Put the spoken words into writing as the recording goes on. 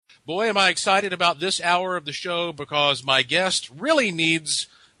Boy, am I excited about this hour of the show because my guest really needs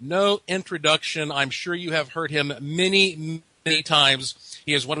no introduction. I'm sure you have heard him many, many times.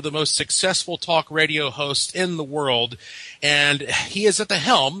 He is one of the most successful talk radio hosts in the world, and he is at the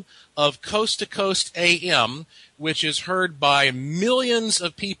helm of Coast to Coast AM, which is heard by millions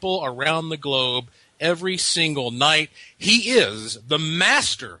of people around the globe every single night. He is the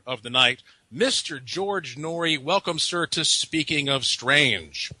master of the night, Mr. George Noory. Welcome, sir, to Speaking of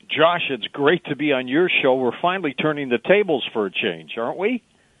Strange. Josh, it's great to be on your show. We're finally turning the tables for a change, aren't we?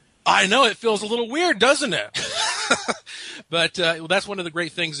 I know, it feels a little weird, doesn't it? But that's one of the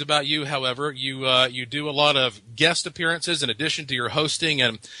great things about you, however. You do a lot of guest appearances in addition to your hosting,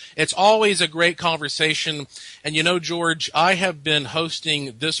 and it's always a great conversation. And you know, George, I have been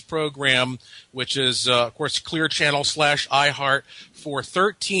hosting this program, which is, of course, Clear Channel / iHeart, for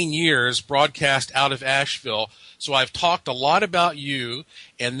 13 years, broadcast out of Asheville. So I've talked a lot about you,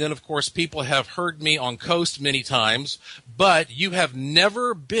 and then, of course, people have heard me on Coast many times, but you have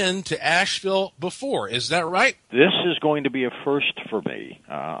never been to Asheville before. Is that right? This is going to be a first for me.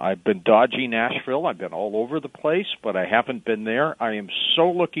 I've been dodging Asheville. I've been all over the place, but I haven't been there. I am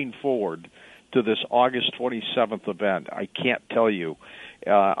so looking forward to this August 27th event. I can't tell you.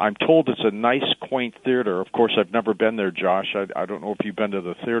 I'm told it's a nice, quaint theater. Of course, I've never been there, Josh. I don't know if you've been to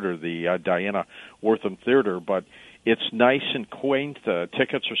the theater, the Diana Wortham Theater, but it's nice and quaint.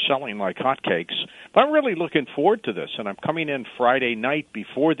 Tickets are selling like hotcakes. But I'm really looking forward to this, and I'm coming in Friday night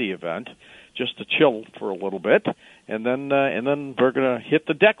before the event just to chill for a little bit, and then we're going to hit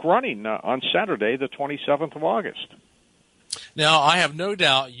the deck running on Saturday, the 27th of August. Now, I have no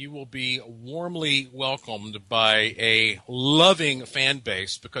doubt you will be warmly welcomed by a loving fan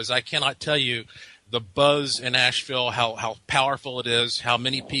base, because I cannot tell you the buzz in Asheville, how powerful it is, how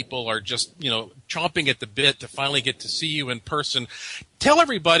many people are just, chomping at the bit to finally get to see you in person. Tell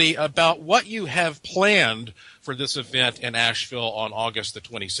everybody about what you have planned for this event in Asheville on August the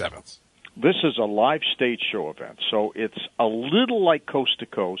 27th. This is a live stage show event, so it's a little like Coast to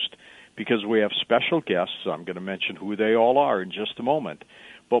Coast, because we have special guests. I'm going to mention who they all are in just a moment.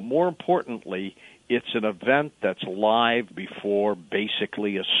 But more importantly, it's an event that's live before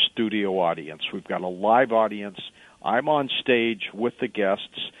basically a studio audience. We've got a live audience. I'm on stage with the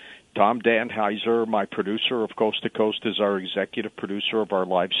guests. Tom Danheiser, my producer of Coast to Coast, is our executive producer of our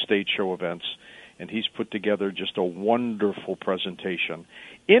live stage show events, and he's put together just a wonderful presentation.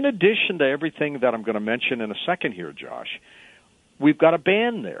 In addition to everything that I'm going to mention in a second here, Josh, we've got a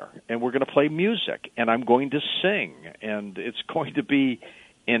band there, and we're going to play music, and I'm going to sing, and it's going to be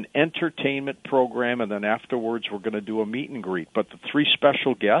an entertainment program, and then afterwards we're going to do a meet and greet. But the three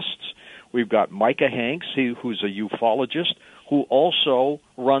special guests, we've got Micah Hanks, who's a ufologist, who also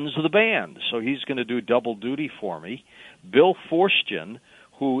runs the band, so he's going to do double duty for me. Bill Forstchen,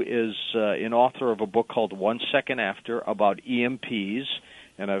 who is an author of a book called 1 Second After about EMPs,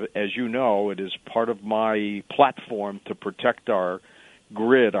 and as you know, it is part of my platform to protect our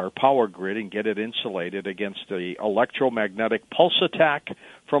grid, our power grid, and get it insulated against the electromagnetic pulse attack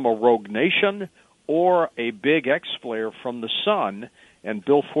from a rogue nation or a big X-flare from the sun, and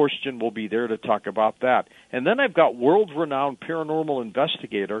Bill Forstchen will be there to talk about that. And then I've got world-renowned paranormal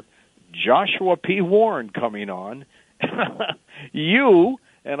investigator Joshua P. Warren coming on.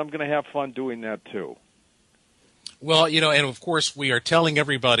 And I'm going to have fun doing that too. Well, and of course we are telling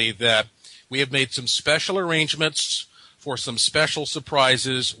everybody that we have made some special arrangements for some special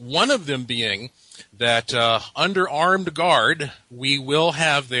surprises, one of them being that under armed guard, we will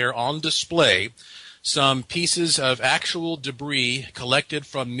have there on display some pieces of actual debris collected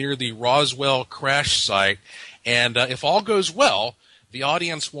from near the Roswell crash site. And if all goes well, the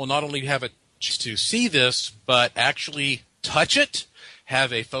audience will not only have a chance to see this, but actually touch it,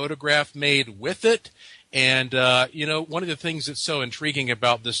 have a photograph made with it. And, one of the things that's so intriguing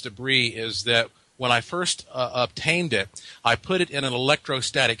about this debris is that when I first obtained it, I put it in an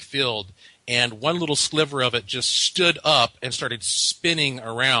electrostatic field, and one little sliver of it just stood up and started spinning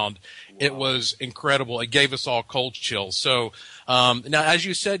around. Wow. It was incredible. It gave us all cold chills. So now, as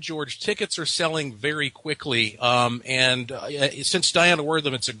you said, George, tickets are selling very quickly. And since Diana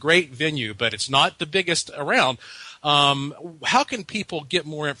Wortham, it's a great venue, but it's not the biggest around. How can people get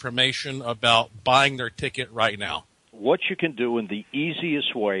more information about buying their ticket right now? What you can do, and the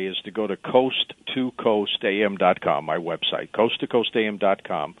easiest way, is to go to coasttocoastam.com, my website,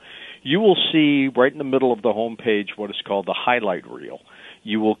 coasttocoastam.com. You will see right in the middle of the homepage what is called the highlight reel.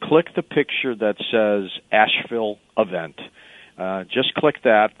 You will click the picture that says Asheville event. Just click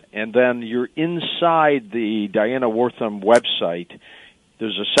that, and then you're inside the Diana Wortham website.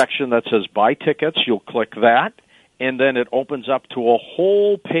 There's a section that says buy tickets. You'll click that, and then it opens up to a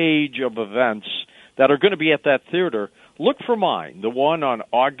whole page of events that are going to be at that theater. Look for mine, the one on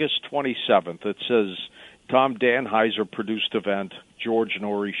August 27th. It says Tom Danheiser produced event, George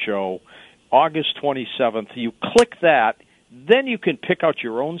Norrie Show, August 27th. You click that, then you can pick out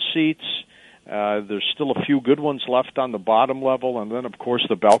your own seats. There's still a few good ones left on the bottom level, and then, of course,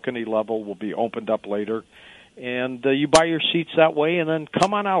 the balcony level will be opened up later. And you buy your seats that way, and then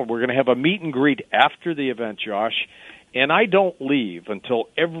come on out. We're going to have a meet and greet after the event, Josh. And I don't leave until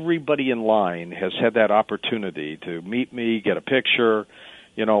everybody in line has had that opportunity to meet me, get a picture,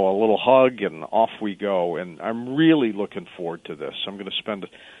 a little hug, and off we go. And I'm really looking forward to this. I'm going to spend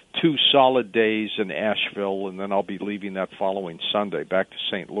 2 solid days in Asheville, and then I'll be leaving that following Sunday back to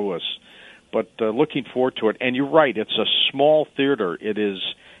St. Louis. But looking forward to it. And you're right, it's a small theater. It is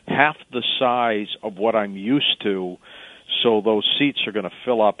half the size of what I'm used to, so those seats are going to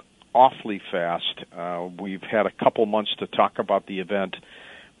fill up awfully fast. We've had a couple months to talk about the event,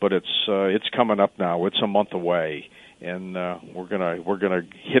 but it's coming up now. It's a month away, and we're gonna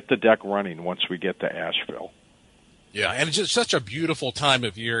hit the deck running once we get to Asheville. Yeah, and it's just such a beautiful time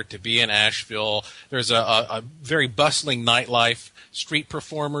of year to be in Asheville. There's a very bustling nightlife, street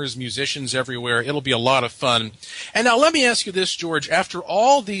performers, musicians everywhere. It'll be a lot of fun. And now let me ask you this, George. After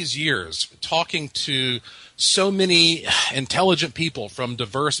all these years talking to so many intelligent people from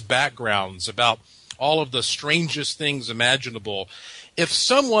diverse backgrounds about all of the strangest things imaginable, if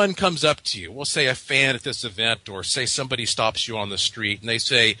someone comes up to you, we'll say a fan at this event, or say somebody stops you on the street, and they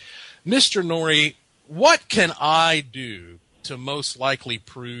say, Mr. Norrie, what can I do to most likely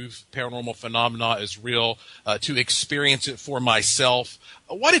prove paranormal phenomena is real, to experience it for myself?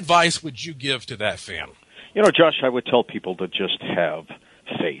 What advice would you give to that fan? Josh, I would tell people to just have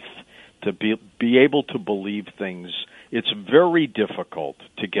faith, to be able to believe things. It's very difficult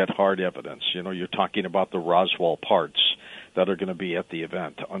to get hard evidence. You're talking about the Roswell parts that are going to be at the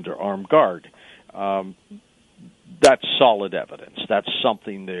event under armed guard. That's solid evidence. That's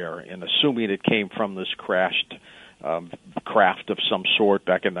something there. And assuming it came from this crashed craft of some sort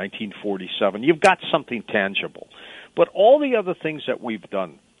back in 1947, you've got something tangible. But all the other things that we've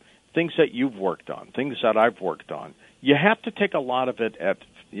done, things that you've worked on, things that I've worked on, you have to take a lot of it at,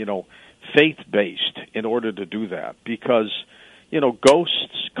 faith-based in order to do that. Because,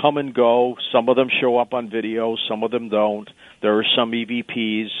 ghosts come and go. Some of them show up on video. Some of them don't. There are some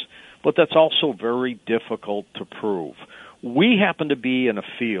EVPs. But that's also very difficult to prove. We happen to be in a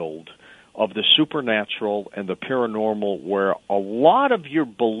field of the supernatural and the paranormal where a lot of your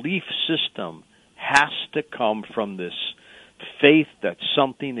belief system has to come from this faith that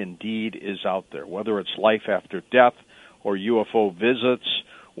something indeed is out there, whether it's life after death or UFO visits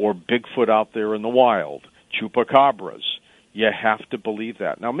or Bigfoot out there in the wild, chupacabras. You have to believe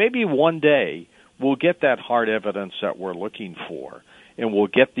that. Now, maybe one day we'll get that hard evidence that we're looking for, and we'll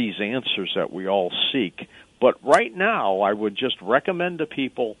get these answers that we all seek. But right now, I would just recommend to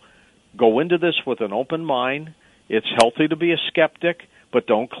people, go into this with an open mind. It's healthy to be a skeptic, but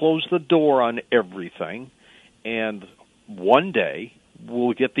don't close the door on everything. And one day,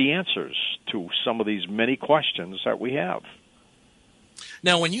 we'll get the answers to some of these many questions that we have.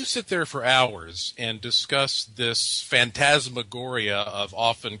 Now, when you sit there for hours and discuss this phantasmagoria of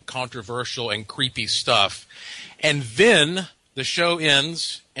often controversial and creepy stuff, and then the show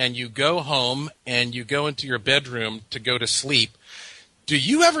ends and you go home and you go into your bedroom to go to sleep, do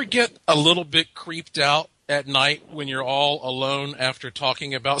you ever get a little bit creeped out at night when you're all alone after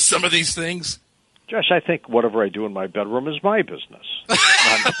talking about some of these things? Josh, I think whatever I do in my bedroom is my business.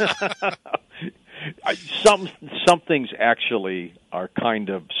 Some things actually are kind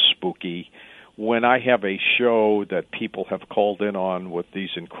of spooky. When I have a show that people have called in on with these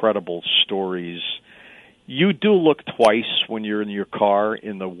incredible stories, you do look twice when you're in your car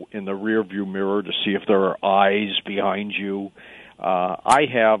in the rear view mirror to see if there are eyes behind you. I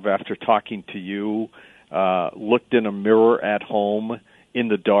have, after talking to you, looked in a mirror at home in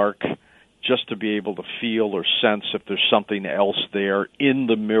the dark just to be able to feel or sense if there's something else there in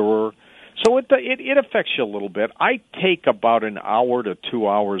the mirror. So it affects you a little bit. I take about an hour to 2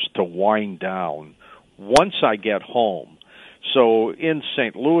 hours to wind down once I get home. So in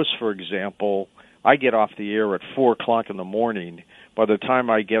St. Louis, for example, I get off the air at 4 o'clock in the morning. By the time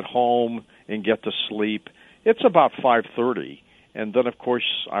I get home and get to sleep, it's about 5:30. And then, of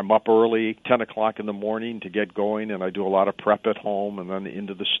course, I'm up early, 10 o'clock in the morning to get going, and I do a lot of prep at home and then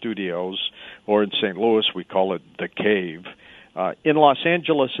into the studios, or in St. Louis, we call it the cave. In Los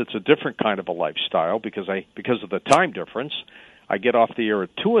Angeles, it's a different kind of a lifestyle because of the time difference. I get off the air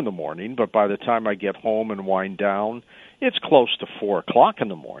at 2 in the morning, but by the time I get home and wind down, it's close to 4 o'clock in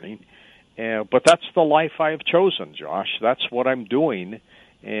the morning. But that's the life I have chosen, Josh. That's what I'm doing.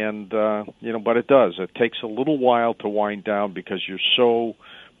 And, but it does. It takes a little while to wind down because you're so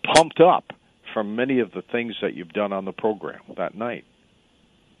pumped up from many of the things that you've done on the program that night.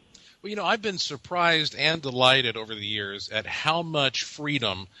 Well, I've been surprised and delighted over the years at how much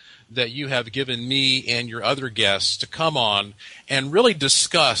freedom that you have given me and your other guests to come on and really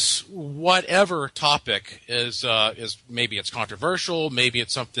discuss whatever topic is maybe it's controversial, maybe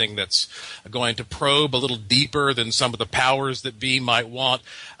it's something that's going to probe a little deeper than some of the powers that be might want.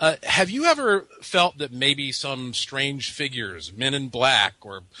 Have you ever felt that maybe some strange figures, men in black,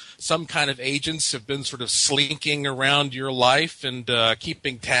 or some kind of agents have been sort of slinking around your life and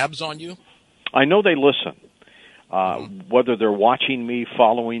keeping tabs on you? I know they listen. Whether they're watching me,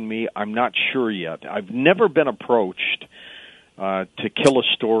 following me, I'm not sure yet. I've never been approached to kill a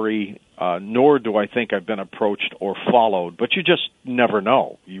story, nor do I think I've been approached or followed. But you just never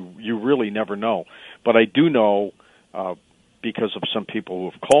know. You really never know. But I do know, because of some people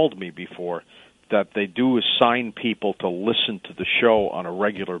who have called me before, that they do assign people to listen to the show on a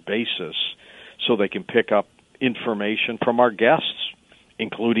regular basis so they can pick up information from our guests,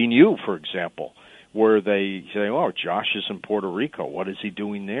 including you, for example, where they say, oh, Josh is in Puerto Rico. What is he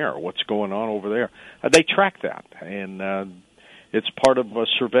doing there? What's going on over there? They track that, and it's part of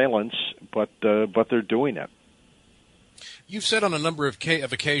surveillance, but they're doing it. You've said on a number of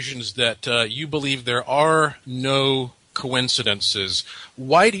occasions that you believe there are no coincidences.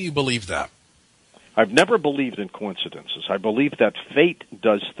 Why do you believe that? I've never believed in coincidences. I believe that fate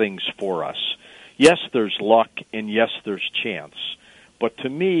does things for us. Yes, there's luck, and yes, there's chance. But to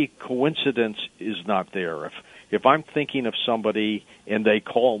me, coincidence is not there. If I'm thinking of somebody and they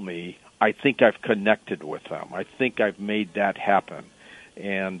call me, I think I've connected with them. I think I've made that happen.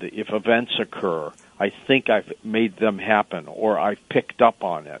 And if events occur, I think I've made them happen or I've picked up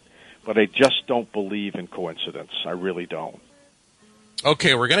on it. But I just don't believe in coincidence. I really don't.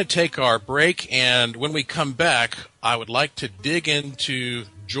 Okay, we're going to take our break, and when we come back, I would like to dig into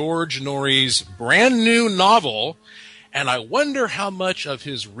George Noory's brand new novel, and I wonder how much of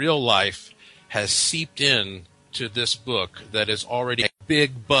his real life has seeped in to this book that is already a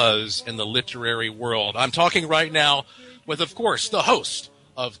big buzz in the literary world. I'm talking right now with, of course, the host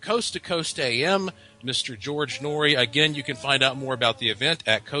of Coast to Coast AM, Mr. George Noory. Again, you can find out more about the event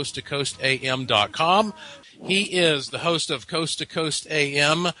at coasttocoastam.com. He is the host of Coast to Coast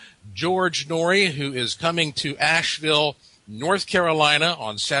AM, George Noory, who is coming to Asheville, North Carolina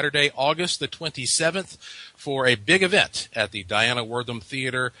on Saturday, August the 27th for a big event at the Diana Wortham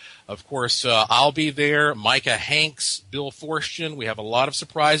Theater. Of course, I'll be there, Micah Hanks, Bill Forstchen. We have a lot of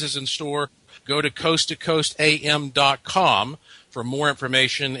surprises in store. Go to coasttocoastam.com for more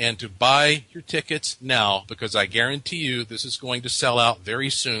information and to buy your tickets now, because I guarantee you this is going to sell out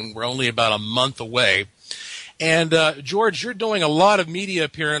very soon. We're only about a month away. And, George, you're doing a lot of media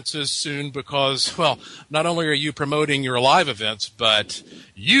appearances soon because, well, not only are you promoting your live events, but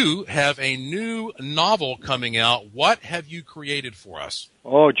you have a new novel coming out. What have you created for us?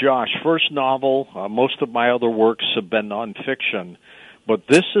 Oh, Josh, first novel. Most of my other works have been nonfiction, but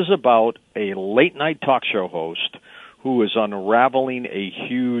this is about a late-night talk show host who is unraveling a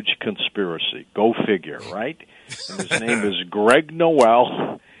huge conspiracy. Go figure, right? And his name is Greg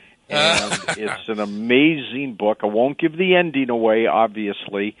Noel. And it's an amazing book. I won't give the ending away,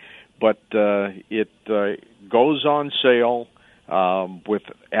 obviously, but it goes on sale with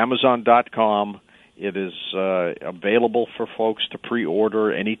Amazon.com. It is available for folks to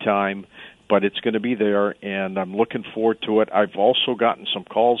pre-order anytime, but it's going to be there, and I'm looking forward to it. I've also gotten some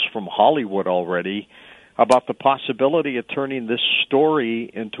calls from Hollywood already about the possibility of turning this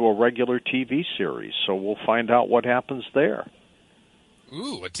story into a regular TV series, so we'll find out what happens there.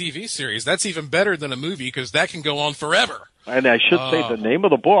 Ooh, a TV series. That's even better than a movie because that can go on forever. And I should say the name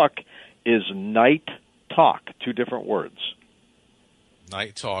of the book is Night Talk, 2 different words.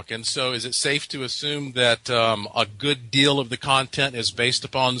 Night Talk. And so is it safe to assume that a good deal of the content is based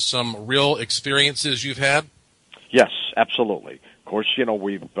upon some real experiences you've had? Yes, absolutely. Of course,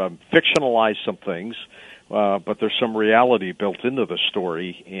 we've fictionalized some things, but there's some reality built into the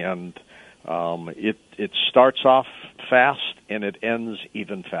story, and it starts off fast and it ends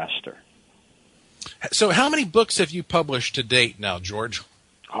even faster. So how many books have you published to date now, George?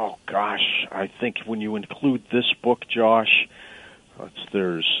 Oh, gosh. I think when you include this book, Josh, let's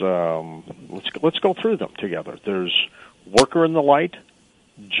go through them together. There's Worker in the Light,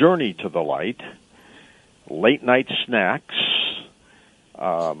 Journey to the Light, Late Night Snacks,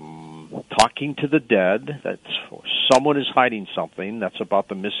 Talking to the Dead, that's Someone is Hiding Something, that's about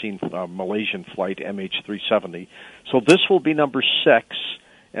the missing Malaysian flight MH370. So this will be number 6,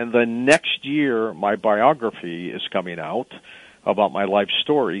 And then next year, my biography is coming out about my life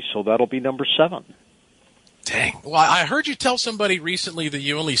story, so that'll be number 7. Dang. Well, I heard you tell somebody recently that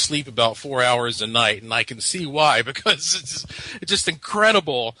you only sleep about 4 hours a night, and I can see why, because it's just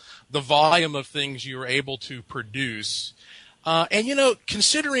incredible the volume of things you're able to produce. And,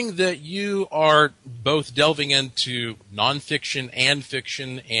 considering that you are both delving into nonfiction and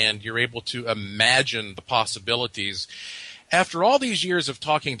fiction, and you're able to imagine the possibilities, after all these years of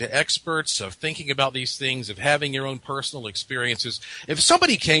talking to experts, of thinking about these things, of having your own personal experiences, if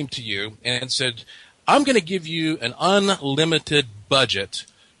somebody came to you and said, I'm going to give you an unlimited budget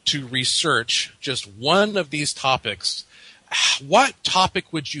to research just one of these topics, what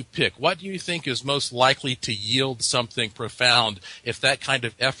topic would you pick? What do you think is most likely to yield something profound if that kind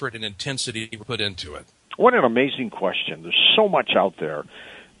of effort and intensity were put into it? What an amazing question. There's so much out there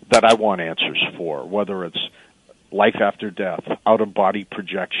that I want answers for, whether it's life after death, out-of-body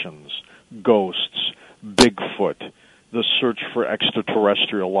projections, ghosts, Bigfoot, the search for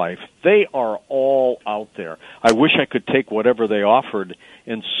extraterrestrial life. They are all out there. I wish I could take whatever they offered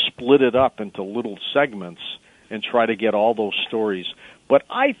and split it up into little segments and try to get all those stories. But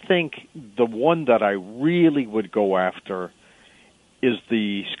I think the one that I really would go after is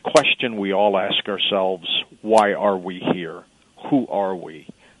the question we all ask ourselves, why are we here? Who are we?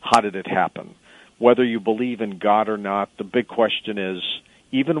 How did it happen? Whether you believe in God or not, the big question is,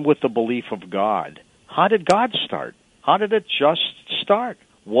 even with the belief of God, how did God start? How did it just start?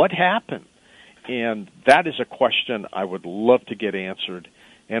 What happened? And that is a question I would love to get answered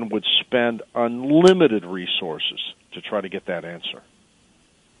and would spend unlimited resources to try to get that answer.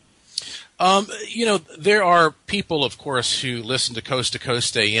 There are people, of course, who listen to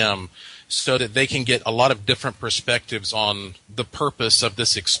Coast AM so that they can get a lot of different perspectives on the purpose of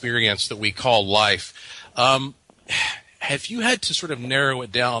this experience that we call life. Have you had to sort of narrow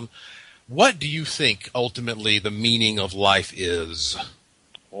it down? What do you think ultimately the meaning of life is?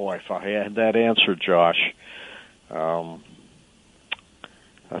 Oh, if I had that answer, Josh,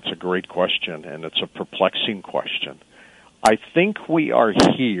 that's a great question, and it's a perplexing question. I think we are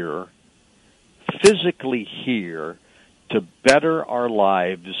here, physically here, to better our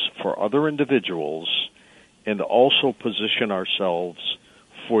lives for other individuals and also position ourselves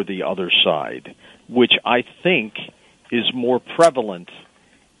for the other side, which I think is more prevalent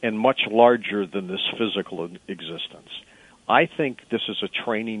and much larger than this physical existence. I think this is a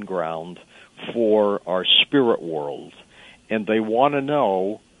training ground for our spirit world, and they want to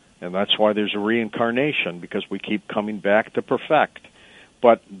know, and that's why there's a reincarnation, because we keep coming back to perfect,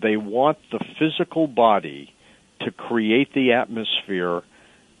 but they want the physical body to create the atmosphere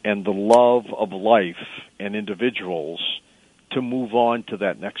and the love of life and individuals to move on to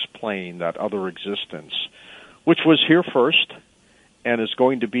that next plane, that other existence, which was here first, and is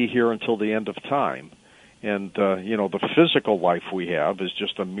going to be here until the end of time. And, the physical life we have is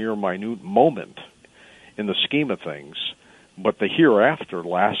just a mere minute moment in the scheme of things, but the hereafter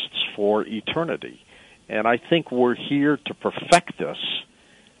lasts for eternity. And I think we're here to perfect this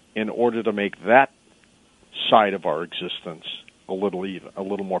in order to make that side of our existence a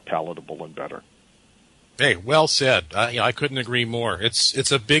little more palatable and better. Hey, well said. I couldn't agree more.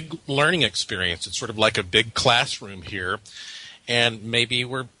 It's a big learning experience. It's sort of like a big classroom here. And maybe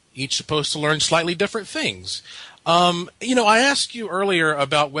we're each supposed to learn slightly different things. I asked you earlier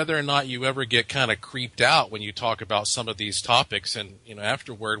about whether or not you ever get kind of creeped out when you talk about some of these topics and,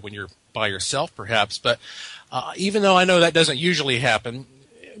 afterward when you're by yourself perhaps. But even though I know that doesn't usually happen,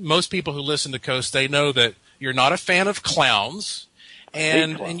 most people who listen to Coast, they know that you're not a fan of clowns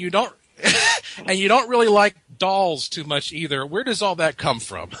and you don't and you don't really like dolls too much either. Where does all that come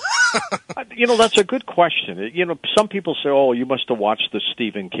from? That's a good question. Some people say, oh, you must have watched the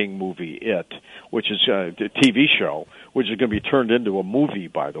Stephen King movie, It, which is a TV show, which is going to be turned into a movie,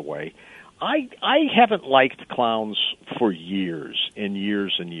 by the way. I haven't liked clowns for years and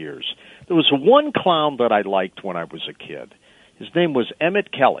years and years. There was one clown that I liked when I was a kid. His name was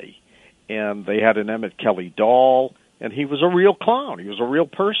Emmett Kelly, and they had an Emmett Kelly doll, and he was a real clown. He was a real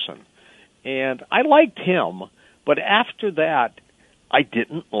person. And I liked him, but after that, I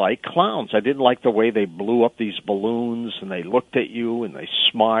didn't like clowns. I didn't like the way they blew up these balloons, and they looked at you, and they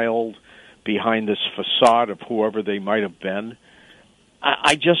smiled behind this facade of whoever they might have been.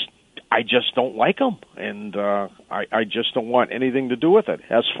 I just don't like them, and I just don't want anything to do with it.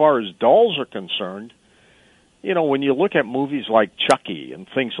 As far as dolls are concerned, when you look at movies like Chucky and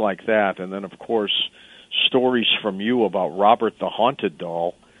things like that, and then, of course, stories from you about Robert the Haunted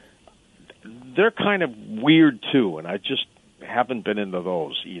Doll, they're kind of weird, too, and I just haven't been into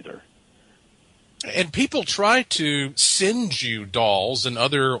those either. And people try to send you dolls and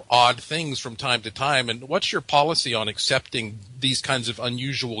other odd things from time to time. And what's your policy on accepting these kinds of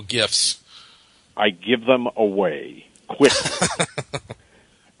unusual gifts? I give them away quickly.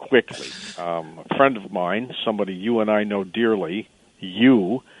 Quickly. A friend of mine, somebody you and I know dearly,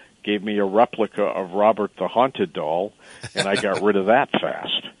 gave me a replica of Robert the Haunted doll, and I got rid of that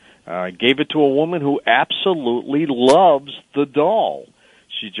fast. I gave it to a woman who absolutely loves the doll.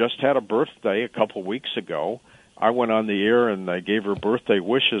 She just had a birthday a couple weeks ago. I went on the air and I gave her birthday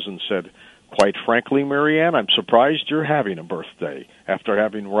wishes and said, quite frankly, Marianne, I'm surprised you're having a birthday after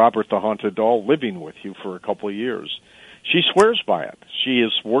having Robert the Haunted doll living with you for a couple of years. She swears by it. She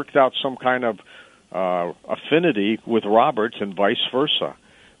has worked out some kind of affinity with Robert and vice versa.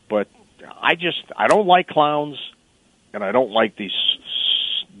 But I don't like clowns, and I don't like these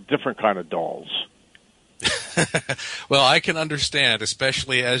different kind of dolls. Well, I can understand,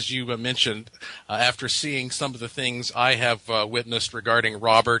 especially as you mentioned, after seeing some of the things I have witnessed regarding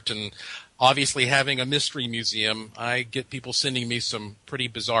Robert and obviously having a mystery museum, I get people sending me some pretty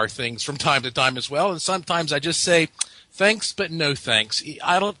bizarre things from time to time as well. And sometimes I just say, thanks, but no thanks.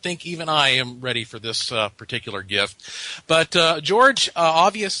 I don't think even I am ready for this particular gift. But, George,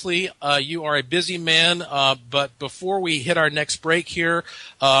 obviously you are a busy man, but before we hit our next break here,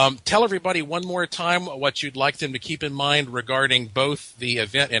 tell everybody one more time what you'd like them to keep in mind regarding both the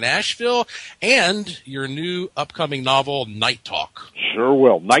event in Asheville and your new upcoming novel, Night Talk. Sure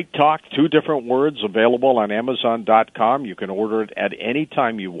will. Night Talk, 2 different words, available on Amazon.com. You can order it at any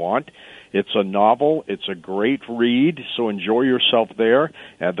time you want. It's a novel. It's a great read, so enjoy yourself there.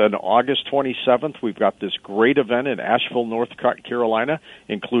 And then August 27th, we've got this great event in Asheville, North Carolina,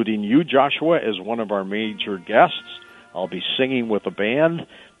 including you, Joshua, as one of our major guests. I'll be singing with a band.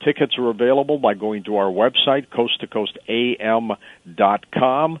 Tickets are available by going to our website,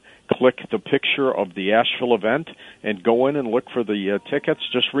 coasttocoastam.com. Click the picture of the Asheville event and go in and look for the tickets.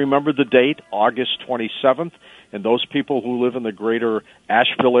 Just remember the date, August 27th. And those people who live in the greater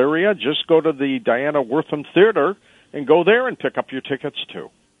Asheville area, just go to the Diana Wortham Theater and go there and pick up your tickets, too.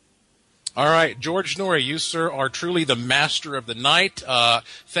 All right, George Noory, you, sir, are truly the master of the night.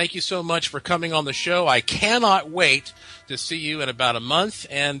 Thank you so much for coming on the show. I cannot wait to see you in about a month,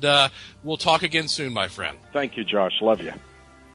 and we'll talk again soon, my friend. Thank you, Josh. Love you.